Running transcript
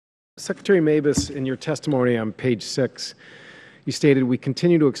Secretary Mabus, in your testimony on page 6, you stated, "We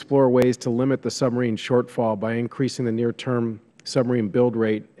continue to explore ways to limit the submarine shortfall by increasing the near-term submarine build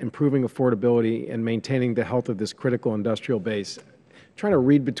rate, improving affordability, and maintaining the health of this critical industrial base." Trying to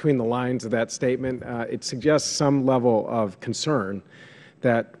read between the lines of that statement, it suggests some level of concern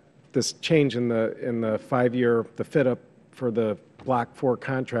that this change in the 5-year, the fit-up for the Block 4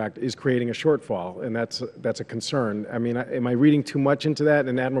 contract is creating a shortfall, and that's a concern. I mean, am I reading too much into that?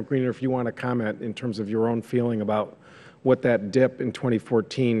 And Admiral Greenert, if you want to comment in terms of your own feeling about what that dip in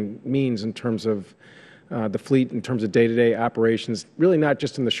 2014 means in terms of the fleet, in terms of day-to-day operations, really not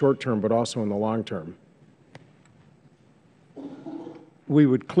just in the short term, but also in the long term. We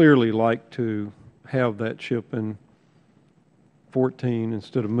would clearly like to have that ship in 14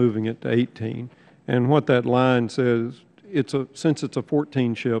 instead of moving it to 18. And what that line says, since it's a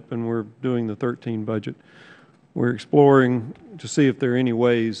 14 ship and we're doing the 13 budget, we're exploring to see if there are any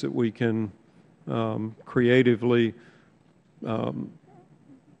ways that we can creatively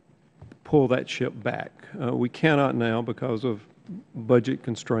pull that ship back. We cannot now because of budget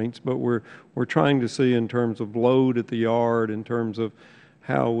constraints, but we're trying to see in terms of load at the yard, in terms of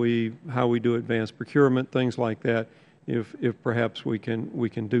how we do advanced procurement, things like that, if perhaps we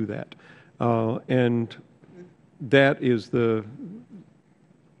can do that. And that is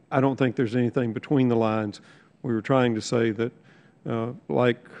I don't think there's anything between the lines. We were trying to say that,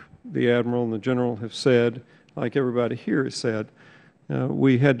 like the Admiral and the General have said, like everybody here has said,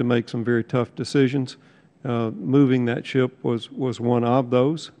 we had to make some very tough decisions. Moving that ship was one of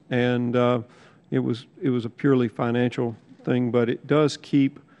those, and it was a purely financial thing, but it does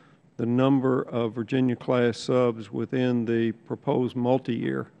keep the number of Virginia-class subs within the proposed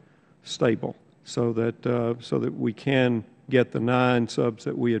multi-year stable, so that we can get the 9 subs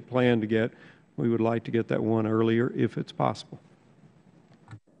that we had planned to get. We would like to get that one earlier if it's possible.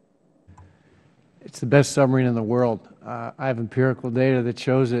 It's the best submarine in the world. I have empirical data that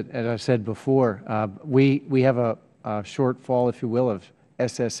shows it. As I said before, we have a shortfall, if you will, of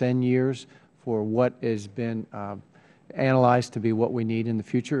SSN years for what has been analyzed to be what we need in the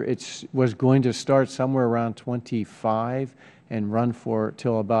future. It was going to start somewhere around 25 and run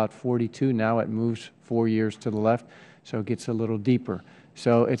till about 42. Now it moves 4 years to the left, so it gets a little deeper.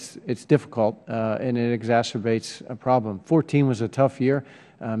 So it's difficult, and it exacerbates a problem. 14 was a tough year.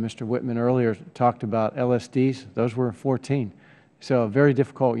 Mr. Whitman earlier talked about LSDs. Those were 14. So a very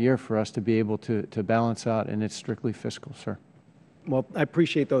difficult year for us to be able to balance out, and it's strictly fiscal, sir. Well, I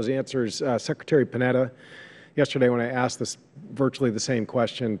appreciate those answers. Secretary Panetta, yesterday when I asked this virtually the same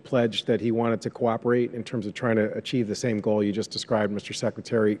question, pledged that he wanted to cooperate in terms of trying to achieve the same goal you just described, Mr.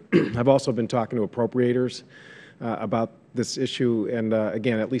 Secretary. I've also been talking to appropriators about this issue and,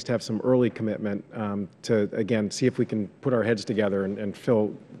 again, at least have some early commitment to, again, see if we can put our heads together and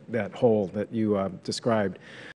fill that hole that you described.